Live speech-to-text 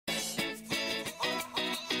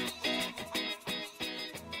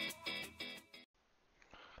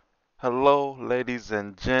Hello, ladies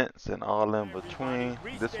and gents, and all in between.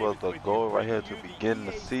 This was the goal right here to begin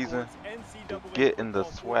the season, to get in the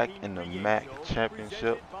SWAC in the MAC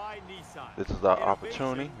championship. This is our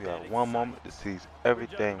opportunity. We have one moment to seize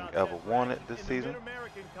everything we ever wanted this season.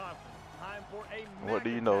 And what do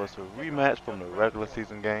you know? It's a rematch from the regular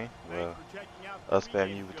season game where us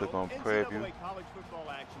FAMU took on Prairie View.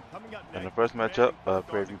 In the first matchup,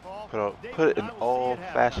 Prairie View put an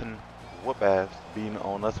old-fashioned whoop-ass, beating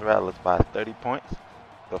on us Rattlers by 30 points.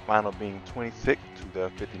 The final being 26 to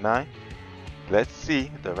their 59. Let's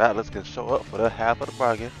see if the Rattlers can show up for their half of the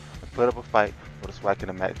bargain and put up a fight for the SWAC and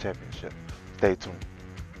the MAC championship. Stay tuned.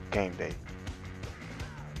 Game day.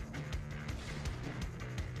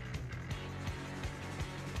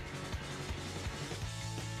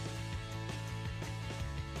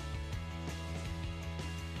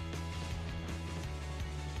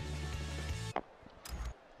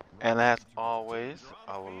 And as always,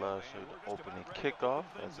 I would love to show you the opening kickoff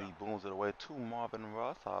as he booms it away to Marvin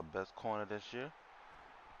Ross, our best corner this year.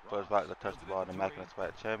 First back to touch the ball in the MAC and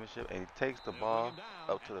SWAC championship, and he takes the ball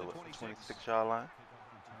up to the 26-yard line.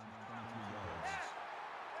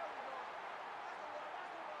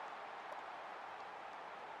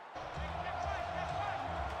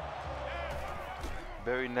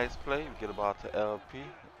 Very next play, we get the ball to LP,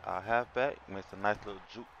 our halfback, makes a nice little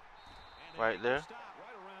juke right there.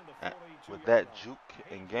 And with that juke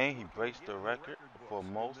and gain, he breaks the record for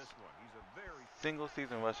most single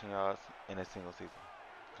season rushing yards in a single season.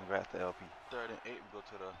 Congrats to LP. 3rd and 8, we go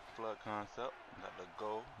to the flood concept. We got the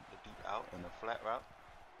go, the deep out, and the flat route.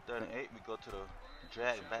 3rd and 8, we go to the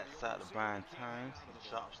drag backside to Brian Times. He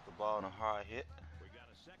drops the ball on a hard hit,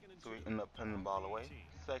 so we end up putting the ball away.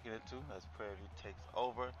 2nd and 2, as Prairie View takes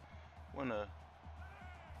over. When the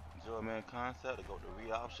zero-man concept, they go to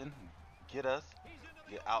read option, get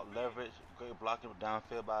out leverage, great blocking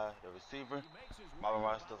downfield by the receiver. Marvin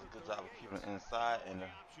Ross does a good job of keeping it inside, and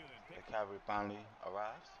the cavalry finally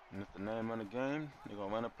arrives. And it's the name of the game. They're going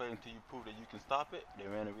to run a play until you prove that you can stop it. They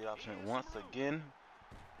ran the read option once again.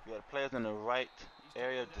 We had players in the right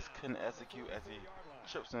area just couldn't execute as he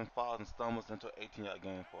trips and falls and stumbles into an 18-yard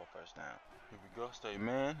gain for a first down. Here we go, straight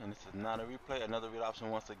man, and this is not a replay. Another read option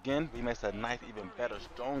once again. He makes a nice, even better,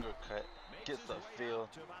 stronger cut. Gets upfield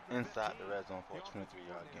inside the red zone for a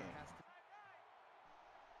 23-yard gain.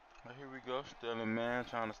 Right, here we go, still in man,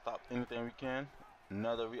 trying to stop anything we can.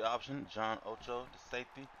 Another read option, John Ocho, the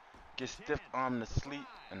safety, gets stiff arm to sleep,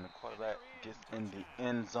 and the quarterback gets in the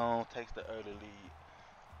end zone, takes the early lead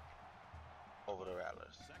over the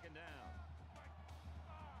Rattlers.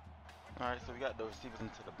 Alright, so we got the receivers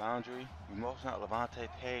into the boundary. We motion out Levante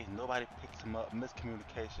Page, nobody picks him up,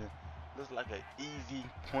 miscommunication. Looks like an easy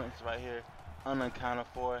points right here, unaccounted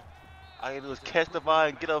for. All I gotta do is catch the ball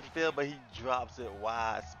and get upfield, but he drops it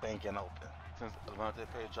wide spanking open. Since Levante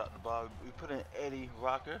Page dropped the ball, we put in Eddie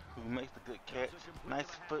Rocker, who makes the good catch. Nice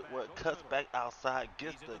footwork, cuts back outside,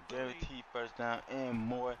 gets the guaranteed first down and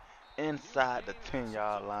more inside the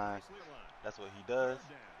 10-yard line. That's what he does.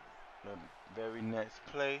 The very next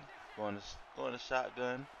play, going to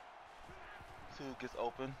shotgun. Two gets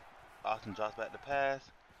open. Austin drops back the pass.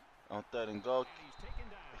 On 3rd and goal,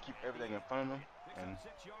 they keep everything in front of them and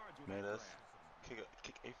made us kick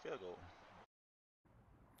a field goal.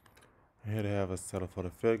 Here they have us settle for the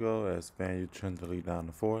field goal as FAMU trends the lead down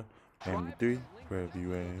to 4. FAMU 3, Prairie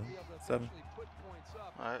View 7.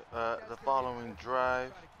 Alright, the following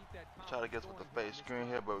drive, try to get us with the fake screen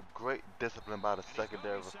here, but great discipline by the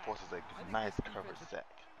secondary forces a nice coverage sack.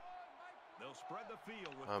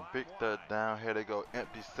 Big 3rd down, here they go,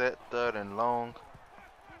 empty set, 3rd and long.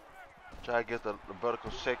 Try to get the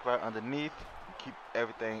vertical shake right underneath, keep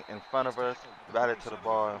everything in front of us, rally to the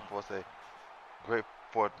ball and force a great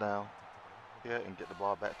 4th down here and get the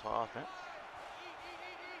ball back to our offense.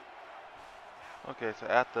 Okay, so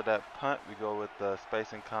after that punt, we go with the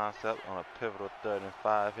spacing concept on a pivotal 3rd and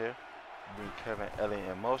 5 here. Bring Kevin Elliott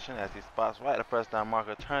in motion as he spots right the first down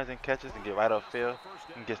marker, turns and catches and get right upfield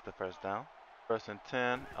and gets the first down. 1st and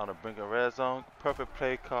 10 on the brink of red zone. Perfect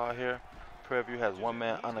play call here. Prairie View has one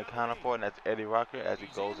man unaccounted for, and that's Eddie Rocker as he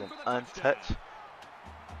goes in untouched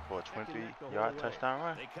for a 23-yard touchdown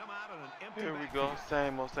run. Here we go,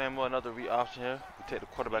 same old, another read option here. We take the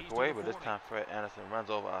quarterback away, but this time Fred Anderson runs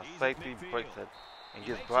over our safety, breaks it, and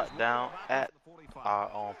gets brought down at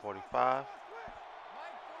our own 45.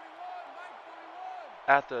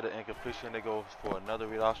 After the incompletion, they go for another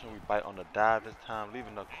read option. We bite on the dive this time,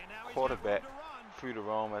 leaving the quarterback free to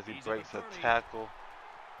roam as he breaks a tackle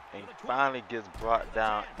And he finally gets brought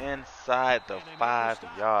down inside the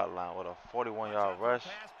 5-yard line with a 41-yard rush.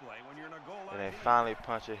 And they finally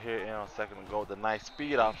punch it here in on second and goal with a nice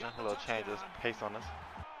speed option. A little change of pace on us.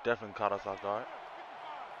 Definitely caught us off guard.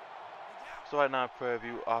 So right now, Prairie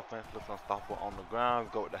View offense looks unstoppable on the ground.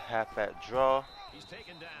 We go with the halfback draw.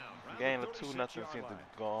 Game of 2-0 seems to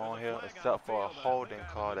go on here, except for a holding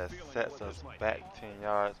call that sets us back 10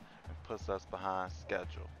 yards and puts us behind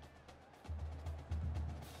schedule.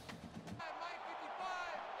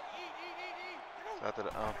 So after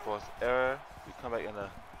the unforced error, we come back in the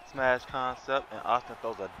smash concept, and Austin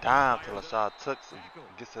throws a dime to Lashad Tooks and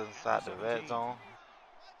gets us inside the red zone.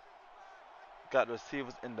 Got the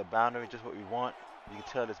receivers in the boundary, just what we want. You can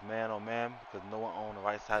tell it's man on man because no one on the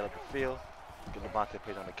right side of the field. Get Levante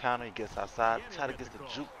Page on the counter, he gets outside, try to get the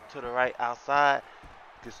juke to the right outside,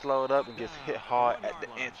 gets slowed up and gets hit hard at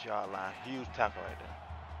the inch-yard line. Huge tackle right there.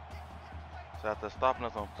 So after stopping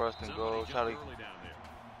us on first and goal, try to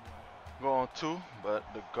go on 2, but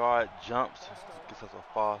the guard jumps, gets us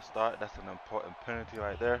a false start. That's an important penalty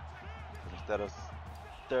right there. Instead of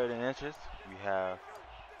 3rd and inches, we have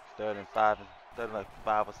 3rd and 5, 3rd and like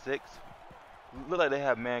 5 or 6. Look like they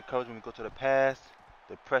have man coverage when we go to the pass.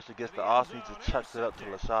 The pressure gets to Austin, he just chucks it up to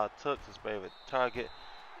Lashad Tooks, his favorite target,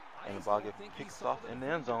 and the ball gets picked off in the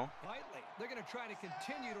end zone.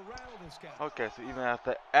 Okay, so even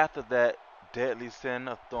after that deadly sin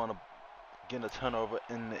of getting a turnover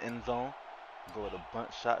in the end zone, go with a bunch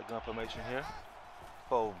shotgun formation here.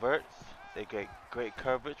 4 verts, they get great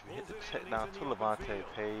coverage. We hit the check down to Levante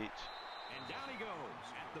Page.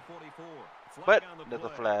 But there's a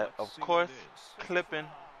flag, of course, clipping,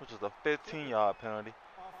 which is a 15-yard penalty.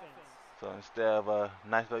 So instead of a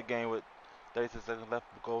nice little game with 36 seconds left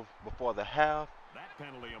to go before the half,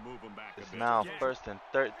 it's now 1st and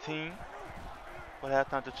 13. But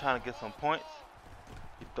halftime to trying to get some points.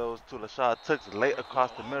 He throws to Lashad Tooks late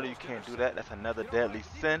across the middle. You can't do that. That's another deadly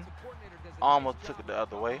sin. Almost took it the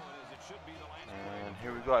other way. And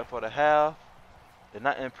here we go for the half. They're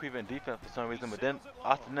not in prevent defense for some reason, but then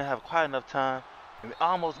Austin didn't have quite enough time. And we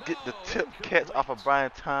almost get the tip catch off of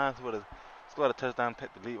Brian Tynes, who would have scored a touchdown,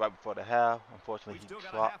 take the lead right before the half. Unfortunately, he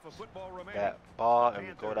drops that ball, and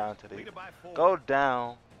we go down to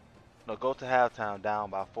go to halftime down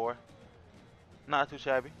by 4. Not too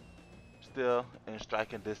shabby. Still in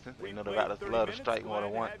striking distance. You know the Rattlers love to strike more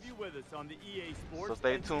than once. So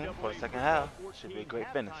stay tuned for the second half. Should be a great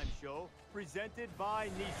finish. Presented by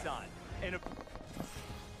Nissan.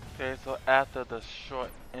 Okay, so after the short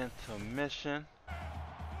intermission,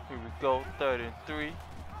 here we go, 3rd and 3. We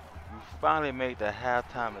finally made the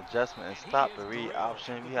halftime adjustment and stopped the read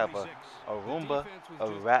option. We have a Roomba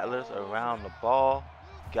of Rattlers around the ball.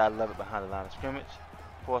 Gotta love it behind the line of scrimmage.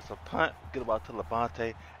 Force a punt, get the ball to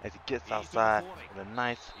Levante as he gets outside with a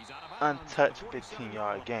nice, untouched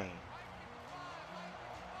 15-yard gain.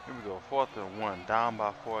 Here we go, 4th and 1, down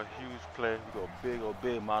by 4, huge play. We go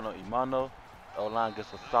big mano y mano. O-line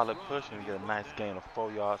gets a solid push and we get a nice gain of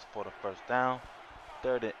 4 yards for the first down.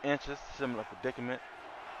 3rd and inches, similar predicament.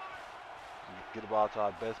 Get the ball to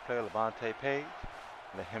our best player, Levante Page.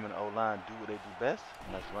 Let him and the O-line do what they do best.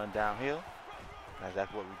 And let's run downhill. That's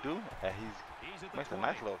exactly what we do. And he makes a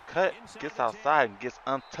nice little cut, gets outside and gets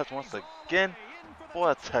untouched once again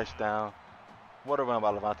for a touchdown. What a run by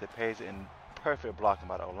Levante Page and perfect blocking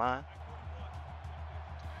by the O-line.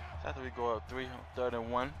 So after we go up 3 on 3rd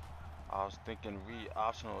and 1, I was thinking read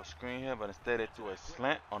optional screen here, but instead they threw a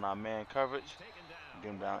slant on our man coverage.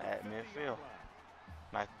 Get him down at midfield.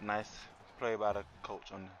 Nice play by the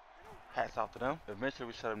coach. Hats off to them. Eventually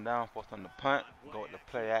we shut him down, force them to punt, go with the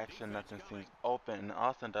play action, nothing seems open, and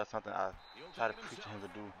Austin does something I try to preach him to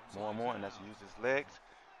do more and more, and that's use his legs.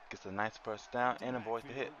 Gets a nice first down and avoids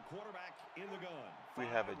the hit. We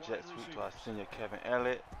have a jet sweep to our senior Kevin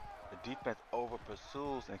Elliott. The defense over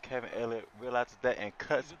pursues, and Kevin Elliott realizes that and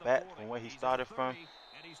cuts back from where he started from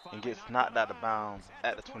and gets knocked out of bounds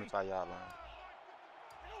at the 25-yard line.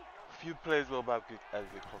 A few plays go by as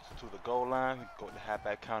we get closer to the goal line. We go to the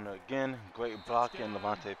halfback counter again. Great blocking.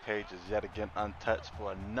 Levante Page is yet again untouched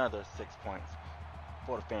for another 6 points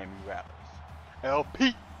for the FAMU Rattlers.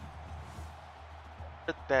 LP!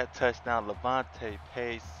 With that touchdown, Levante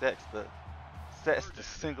Page sets the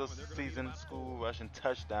single season school rushing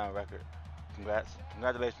touchdown record.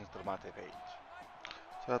 Congratulations to Levante Page.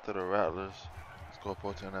 So after the Rattlers score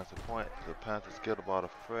 14 unanswered points, the Panthers get the ball to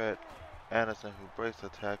Fred Anderson, who breaks the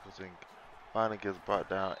tackles and finally gets brought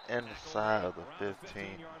down inside of the 15.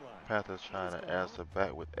 Panthers trying to answer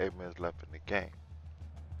back with 8 minutes left in the game.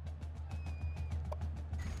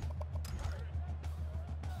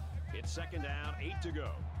 It's 2nd down, 8 to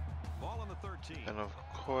go. Ball on the 13. And of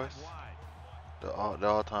course, the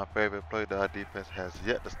all-time favorite play that our defense has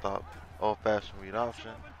yet to stop. Old-fashioned read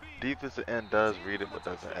option. Defensive end does read it, but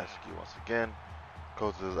doesn't execute once again.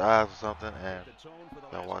 Closes his eyes or something, and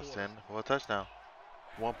got watched in for a touchdown.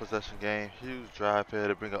 One possession game, huge drive here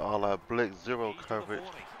to bring it all out. Blitz, zero coverage.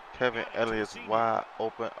 Kevin Elliott's wide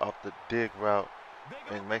open off the dig route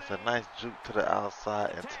and makes a nice juke to the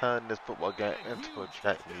outside and turn this football game into a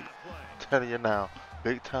track meet. I'm telling you now,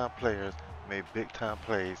 big time players made big time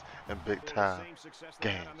plays in big time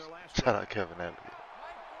games. Shout out Kevin Elliott.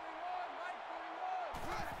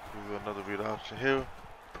 We do another read option here.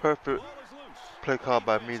 Perfect play call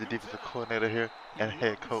by me, the defensive coordinator here, and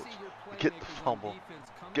head coach. Get the fumble,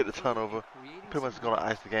 get the turnover. Pretty much going to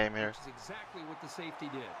ice the game here. Exactly what the safety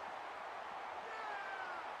did.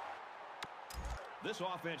 This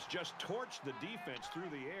offense just torched the defense through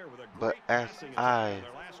the air with a But great as passing I attack on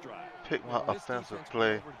their last drive. pick my offensive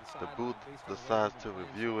play, the booth decides to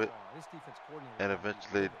review it and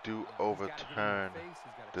eventually do overturn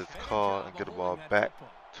this call and get the ball back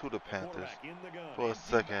to the Panthers for a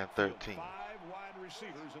second and 13.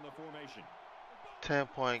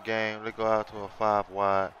 10-point game. They go out to a 5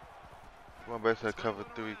 wide. We're basically a cover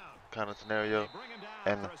 3 kind of scenario.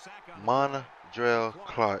 And Mondrell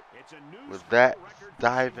Clark, with that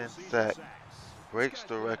diving sack, breaks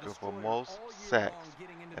the record for most sacks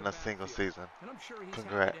in a single season.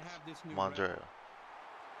 Congrats, Mondrell.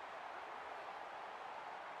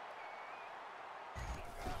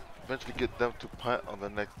 Eventually get them to punt on the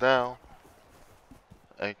next down.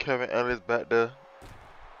 And Kevin Elliott's back there,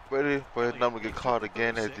 ready for his number to get called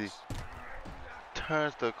again as he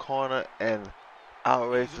turns the corner and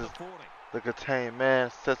outraces the contained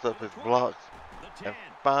man, sets up his blocks, and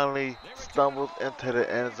finally stumbles into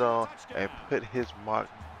the end zone and put his mark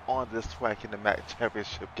on the SWAC in the MAC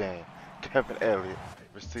championship game. Kevin Elliott,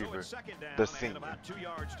 receiver, the senior.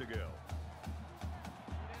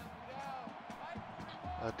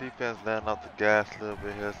 Our defense landing off the gas a little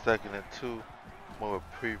bit here. 2nd and 2. More of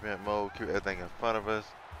a prevent mode. Keep everything in front of us.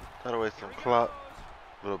 Try to waste some clock.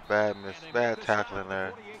 Little bad miss, bad tackling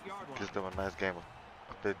there. Gives them a nice game of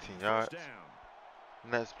 15 yards.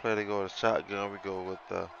 Next play, they go to shotgun. We go with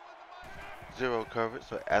the zero coverage.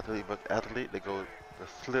 So athlete versus athlete. They go the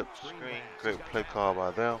slip screen. Great play call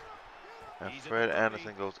by them. And Fred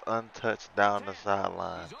Anderson goes untouched down the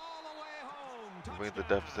sideline. Brings the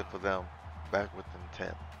deficit for them back within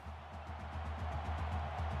 10.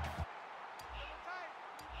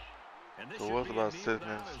 So it was about 6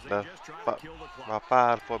 minutes left, about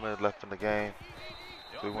 5 to 4 minutes left in the game.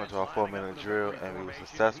 So we went to our 4-minute drill and we were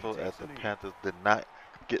successful as the Panthers did not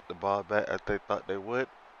get the ball back as they thought they would.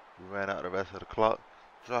 We ran out the rest of the clock,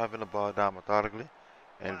 driving the ball down methodically.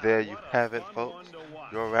 And there you have it, folks.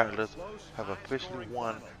 Your Rattlers have officially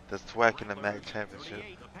won the SWAC in the MAC championship.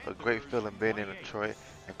 A great feeling being in Detroit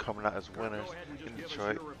and coming out as winners in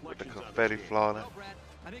Detroit with the confetti falling.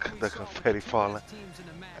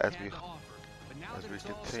 As we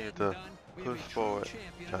continue to push forward,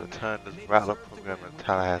 try to turn this Rattler program in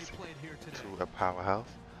Tallahassee to a powerhouse.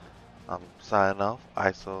 I'm signing off.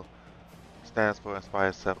 ISO stands for Inspire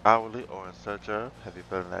Yourself Hourly or In Search Of. Have you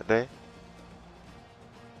feeling that day?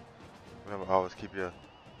 Remember, always keep your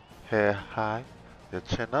head high, your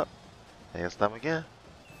chin up, and your stomach in.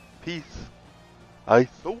 Peace.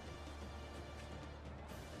 ISO.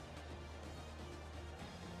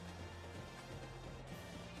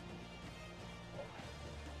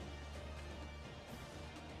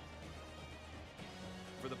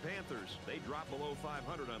 For the Panthers, they dropped below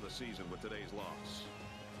 500 on the season with today's loss.